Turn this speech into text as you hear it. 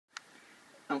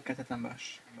ئەم کاتتان باش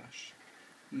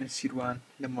من سیروان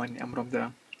لە موانی ئەمڕۆمدا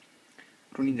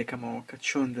ڕوونی دەکەمەوە کە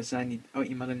چۆن دەزانیت ئەو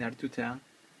ئیمەیلە ناردوتە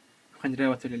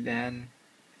خوێنراوەتە لەلایەن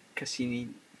کەسینی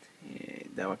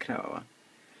داواکراوەوە.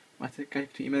 واتە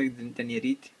کاتێک تو ئیمەیل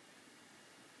دەنێریت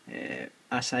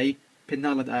ئاسایی پێ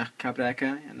ناڵێت ئایا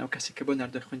کابراکە یان ئەو کەسێک کە بۆ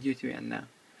ناردوە خوێندیوێتەوە یان نا.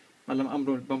 بەڵام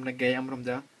ئەمڕۆ بەم ڕێگای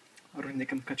ئەمڕۆمدا ڕوونی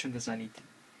دەکەم کە چۆن دەزانیت.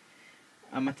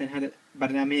 ئەمە تەنها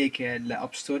بەرنامەیەکە لە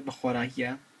ئەپستۆر بە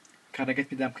خۆراکیە کە ڕێگەت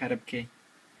پێدام کارە بکەیت.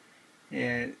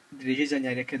 درێژەی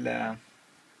زانیاریەکە لە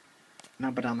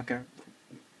ناو بەرنامەکە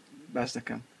باس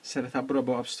دەکەم. سەرەتا بڕۆ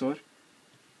بۆ ئەپستۆر،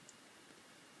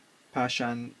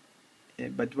 پاشان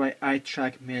بە دوای ئای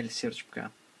تراک میل سێرچ بکە.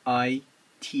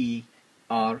 ITRACK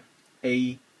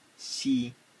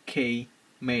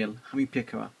میل هەمی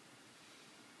پێکەوە.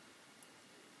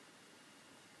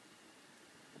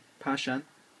 پاشان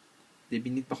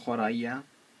دەبینیت بە خۆراییە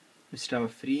نووسراوە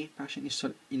فری، پاشان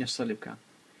ئینستۆڵی بکە.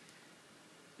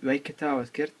 دوای کە تاوت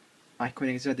کرد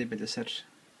ئایکۆنێک زا دەبێت لەسەر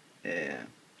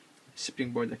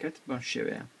سپرینگ بۆردەکەت بەم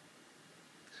شێوەیە.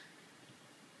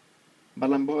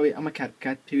 بەڵام بۆ ئەوەی ئەمە کار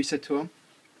بکات پێویستە تۆ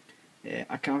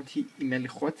ئەکاونتی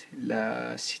ئیمەیلی خۆت لە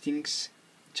سیتینگز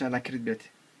چالاکرد بێت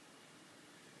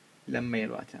لەم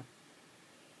میل. واتە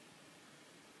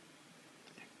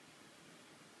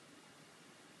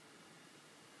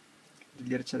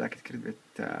لێرە چالاکرد کرد بێت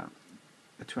تا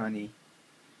بتوانی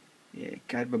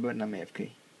کار بە بەرنامەیە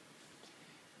بکەیت.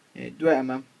 دوای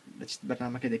ئەمە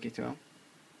بەرنامەکە دەکەیتەوە.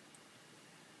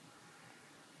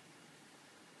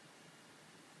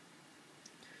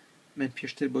 من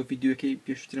پێشتر بۆ ڤیدیۆکەی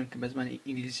پێشترم کە بە زمانی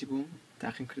ئینگلیزی بوو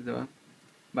تاقیم کردەوە.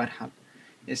 بەرحەڵ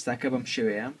ئێستاکە بەم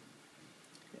شێوەیە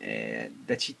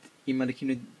دەچیت ئیمەیلێکی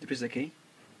نوێ دروست دەکەی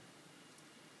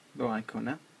بەو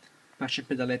ئایکۆنە، پاشان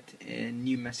پێ دەڵێت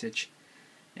نیو مەسیج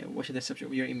وەش دە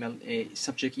سەبجەکت یۆر ئیمەیل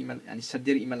سەبجەکت ئیمەیل ینی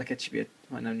سەردێر ئیمەیلەکەت چی بێت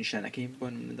ناو نیشانەکەی بۆ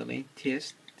نمونە دەڵێن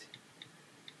تێست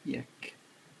یەک.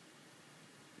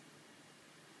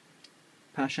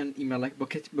 پاشان ئیمەیلەک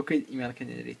بۆ کەی ئیمەیلەکە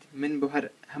دەنێریت. من بۆ هەر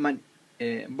هەمان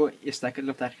بۆ ئێستاکە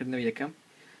لەو تاقیکردنەوە یەکەم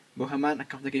بۆ هەمان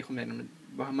ئەکاونتەکەی خۆم دێنم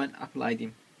بۆ هەمان ئەپڵای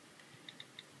دیم.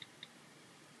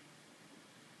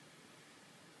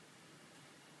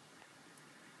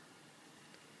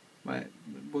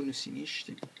 بۆ نووسینی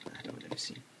شتێک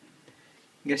دەنووسین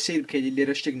گەر سیر بکەیت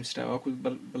لێرە شتێک نووسراوە وەکو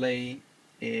بڵێ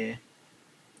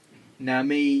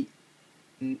نامەی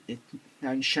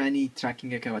ناونیشانی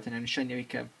تراکینگەکە واتە ناونیشانی ئەوەی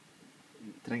کە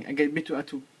ئەگەر بێت و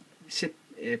ئەتوو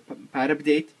پارە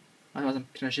بدەیت ئەوازم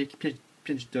پیرژەیەکی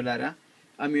 $5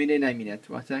 ئەم وێنەی نامینێت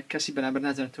واتە کەسی بەرامبەر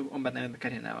نازانێت تۆ ئەم بەرنامە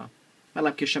بەکارهێناوە.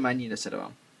 بەڵام کێشەمانی لەسەرەوە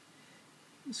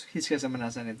هیچ کەس ئەمە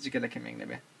نازانێت جگە لە کەمێک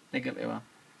نەبێت لەگەڵ ئێوە.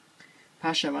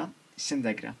 پاشەوە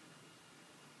سندەگرە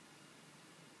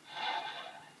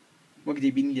وەک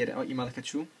دەبینی لێرە ئەو ئیمەیلەکە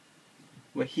چوو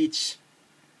و هیچ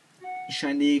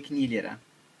نیشانەیەک نی لێرە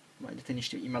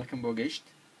تەنیشت ئیمەیلەکەم بۆ گەیشت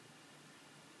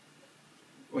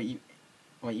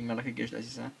و ئیمەیلەکە گەشت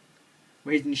ئازیزان و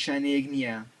هیچ نیشانەیەک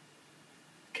نییە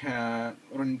کە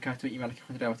ڕوونی کاتۆ ئیمەیلەکە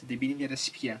خوێنراوەتە. دەبینی لێرە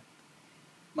سپیە.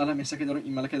 بەڵام ئێستاکە دەڕۆم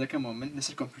ئیمەیلەکە دەکەمەوە من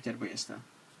لەسەر کۆمپیوتەر بۆ ئێستا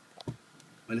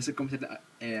و لەسەر کۆمپیوتەر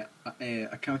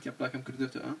ئەکاونتی ئەپڵاکەم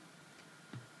کردوتەوە.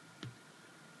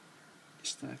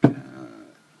 ئێستاکە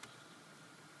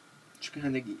چونکە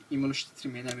هەندێک ئیمەیل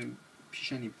شتترم هێ نامێ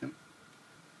پیشانی بدەم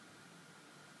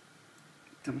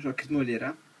تەماشاکردنەوە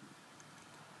لێرە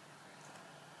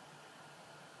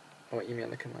ئەوە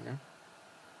ئیمەیلەکەمانە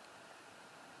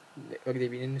وەک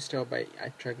دەبینن نووسراوە بای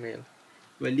ئایتراک میل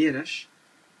و لێرەش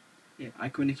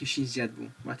ئایکۆنێکی شین زیاد بوو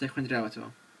واتای خوێنراوەتەوە.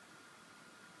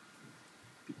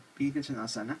 بینیتە چەند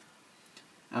ئاسانە.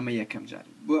 ئەمە یەکەم جار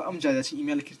بۆ ئەم جارەچی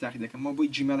ئیمەیلێکی تاقی دەکەم مە بۆی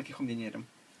جیمەیلێکی خۆم دێنێرم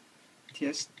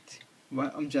تێست و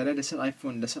ئەم جارە لەسەر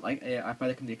ئایفۆن لەسەر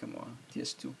ئایپادەکەم دێکەمەوە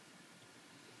تێست و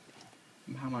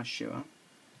بە هەمان شێوە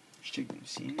شتێک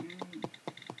دەنووسین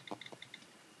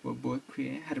بۆ کوێ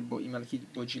هەر بۆ ئیمەیلێکی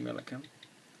بۆ جیمەیلەکەم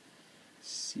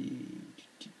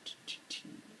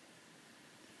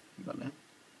بەڵێ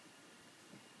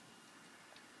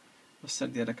بەسەر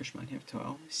دیارەکەشمان هێبتەوە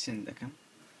سند دەکەم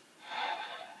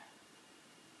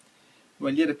و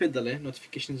لێرە پێت دەڵێ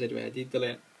نۆتیفیکیشن زەروایەتی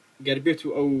دەڵێ گەر بێت و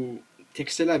ئەو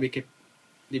تێکستە لابێ کە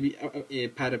دەبی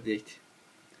پارە بدەیت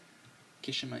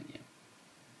کێشەمان نییە.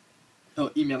 ئەو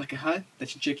ئیمەیلەکە هات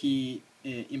دەچین چێکی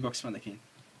ئینبۆکسمان دەکەین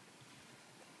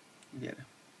لێرە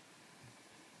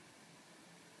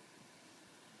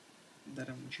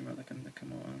دەرم جیمەیلەکەم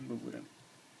دەکەمەوە ببورم.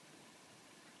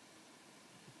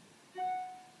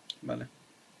 بەڵێ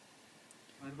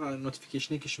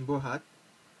نۆتیفیکیشنێکیشم بۆ هات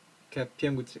کە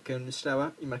پێم گوت کە نووسراوە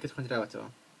ئیمەیلەکەت خوێنراوەتەوە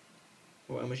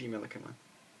و ئەمەش ئیمەیلەکەمان.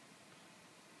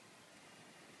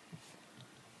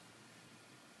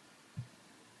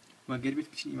 وەگەر بێت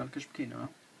بچین ئیمەیلکەش بکەینەوە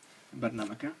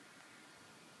بەرنامەکە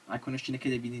ئایکۆنەشتینەکە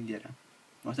دەبینین لێرە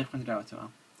واتە خوێنراوەتەوە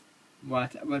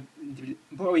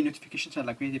بۆ ئەوەی نۆتیفیکیشن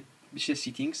چالاکوێ بچێ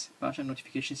سیتینگز پاشان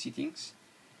نۆتیفیکیشن سیتینگز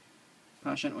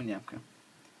پاشان ئۆنیا بکە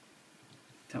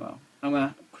تەواو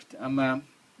ئەمە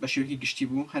بە شێوەیەکی گشتی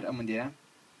بوو هەر ئەمە لێرە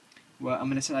و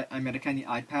ئەمە لەسەر ئامێرەکانی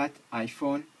ئایپاد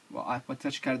ئایفۆن و ئایپۆد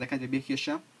تەچ کار دەکات بەبێ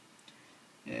کێشە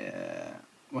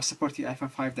و سپۆرتی ئایفۆن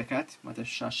 5 دەکات واتە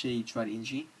شاشەی 4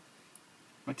 ئینجی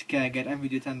و تکایە گەر ئەم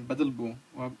ڤیدیۆتان بەدڵ بوو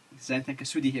و زانیتان کە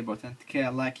سوودی هەیە بۆتان تکایە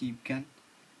لایکی بکەن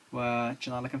و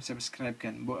چناڵەکەم سەبسکرایب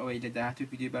بکەن بۆ ئەوەی لە داهاتوو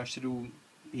ڤیدیۆ باشتر و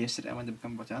بەهێزتر ئەوەندە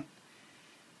بکەم بۆتان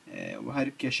و هەر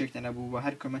کێشێکتان هەبوو و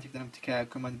هەر کۆمەنتێکتان تکایە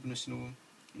کۆمەنت بنووسن و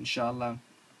ئینشاءڵڵا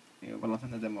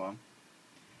وەڵاتان دەدەمەوە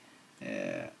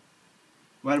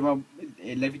وەروە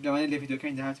لەوانەیە لە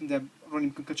ڤیدیۆکانی داهاتوومدا ڕوونی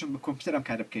بکەم کە چۆن بە کۆمپیوتەر ئەم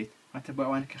کارە بکەیت هاتە بۆ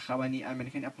ئەوانە کە خاوەنی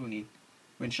ئامێرەکانی ئەپڵ نین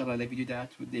و ئینشاءڵڵا لە ڤیدیۆ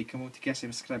داهاتوو دەیکەم و تکایە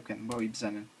سەبسکرایب بکەن بۆ ئەوەی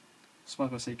بزانن سوپاس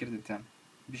بۆ سەیرکردنتان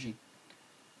بژین